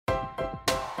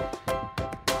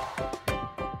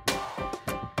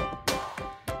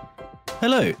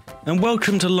Hello, and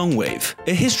welcome to Longwave,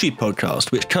 a history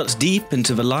podcast which cuts deep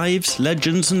into the lives,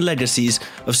 legends and legacies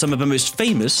of some of the most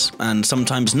famous, and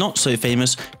sometimes not so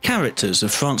famous, characters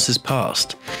of France's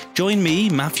past. Join me,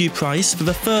 Matthew Price, for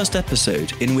the first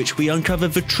episode in which we uncover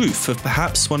the truth of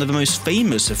perhaps one of the most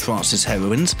famous of France's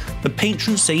heroines, the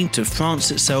patron saint of France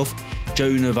itself,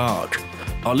 Joan of Arc.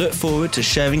 I look forward to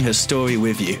sharing her story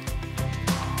with you.